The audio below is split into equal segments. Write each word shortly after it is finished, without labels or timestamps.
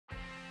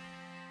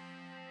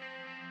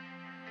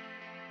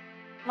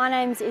My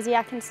name's Izzy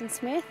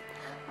Atkinson-Smith.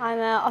 I'm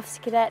an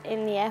officer cadet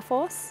in the Air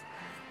Force.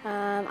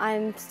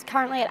 I'm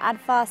currently at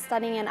ADFA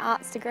studying an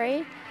arts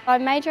degree.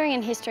 I'm majoring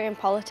in history and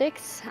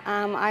politics.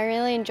 I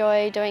really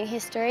enjoy doing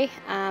history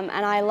and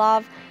I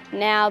love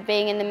now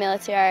being in the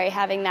military,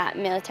 having that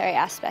military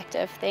aspect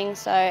of things.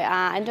 So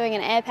I'm doing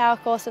an air power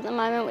course at the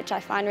moment, which I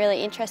find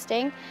really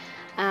interesting,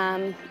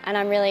 and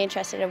I'm really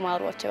interested in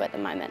World War II at the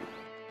moment.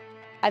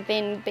 I've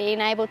been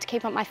able to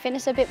keep up my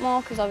fitness a bit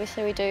more because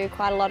obviously we do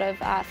quite a lot of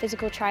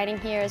physical training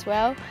here as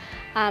well.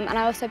 And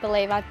I also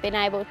believe I've been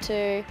able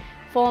to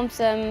form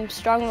some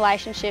strong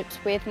relationships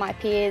with my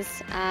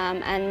peers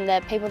and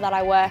the people that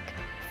I work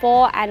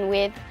for and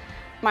with.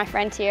 My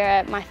friends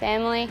here, my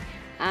family,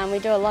 we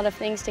do a lot of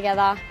things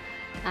together.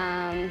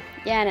 And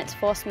it's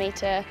forced me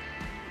to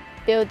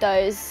build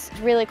those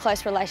really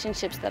close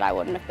relationships that I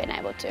wouldn't have been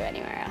able to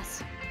anywhere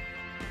else.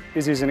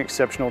 Izzy's an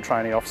exceptional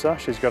trainee officer.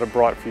 She's got a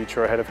bright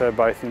future ahead of her,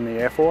 both in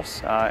the Air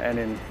Force and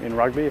in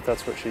rugby, if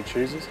that's what she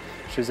chooses.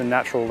 She's a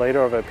natural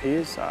leader of her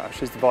peers.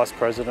 She's the Vice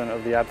President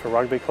of the ADFA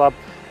Rugby Club,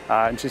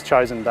 and she's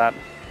chosen that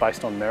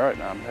based on merit.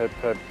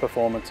 Her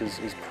performance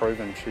is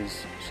proven.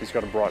 She's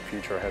got a bright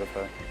future ahead of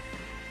her.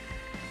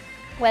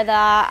 Whether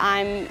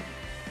I'm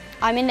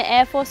in the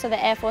Air Force, so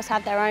the Air Force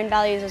have their own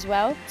values as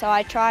well. So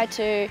I try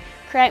to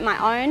create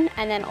my own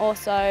and then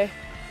also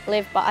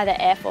live by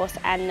the Air Force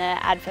and the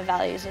ADFA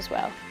values as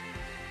well.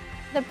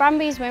 The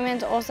Brumbies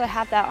women's also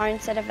have their own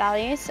set of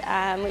values,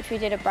 which we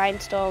did a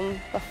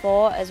brainstorm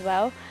before as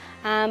well.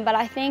 But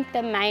I think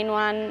the main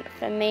one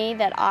for me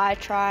that I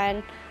try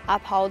and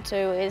uphold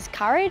to is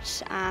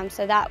courage.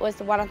 So that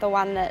was one of the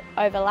one that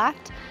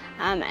overlapped,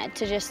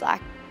 to just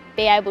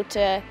be able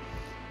to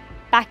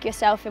back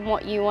yourself in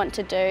what you want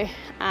to do,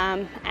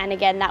 and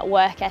again that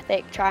work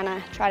ethic, try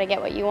to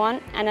get what you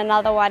want. And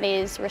another one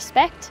is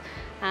respect.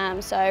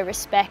 So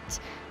respect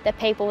the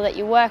people that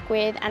you work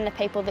with and the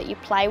people that you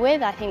play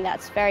with. I think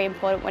that's very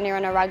important when you're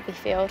on a rugby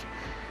field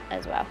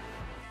as well.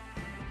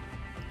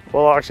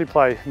 Well, I actually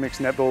play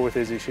mixed netball with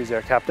Izzy. She's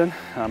our captain.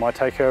 I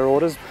take her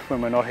orders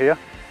when we're not here.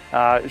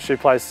 She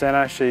plays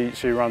centre,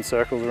 she runs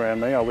circles around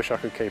me. I wish I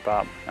could keep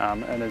up.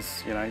 And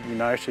as you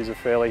know, she's a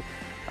fairly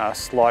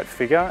slight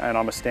figure, and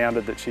I'm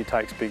astounded that she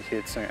takes big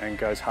hits and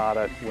goes hard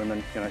at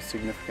women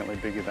significantly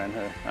bigger than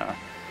her.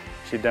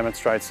 She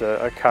demonstrates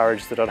a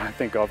courage that I don't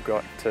think I've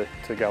got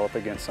to go up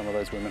against some of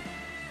those women.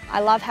 I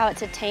love how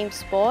it's a team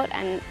sport,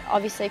 and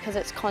obviously because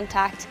it's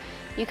contact,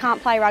 you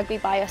can't play rugby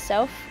by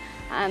yourself,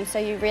 so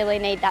you really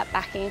need that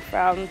backing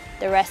from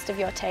the rest of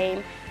your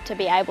team to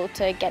be able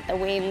to get the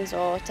wins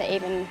or to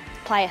even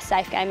play a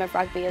safe game of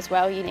rugby as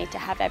well. You need to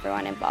have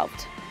everyone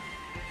involved.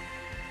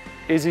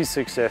 Izzy's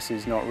success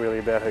is not really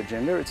about her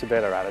gender, it's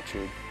about her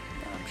attitude.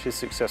 She's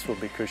successful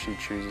because she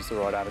chooses the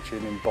right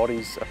attitude and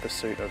embodies a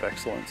pursuit of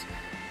excellence.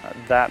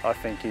 That, I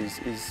think, is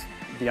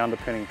the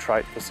underpinning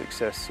trait for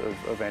success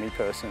of any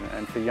person,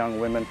 and for young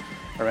women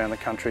around the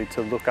country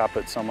to look up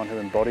at someone who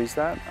embodies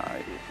that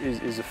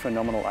is a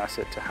phenomenal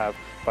asset to have,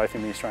 both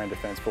in the Australian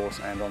Defence Force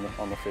and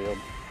on the field.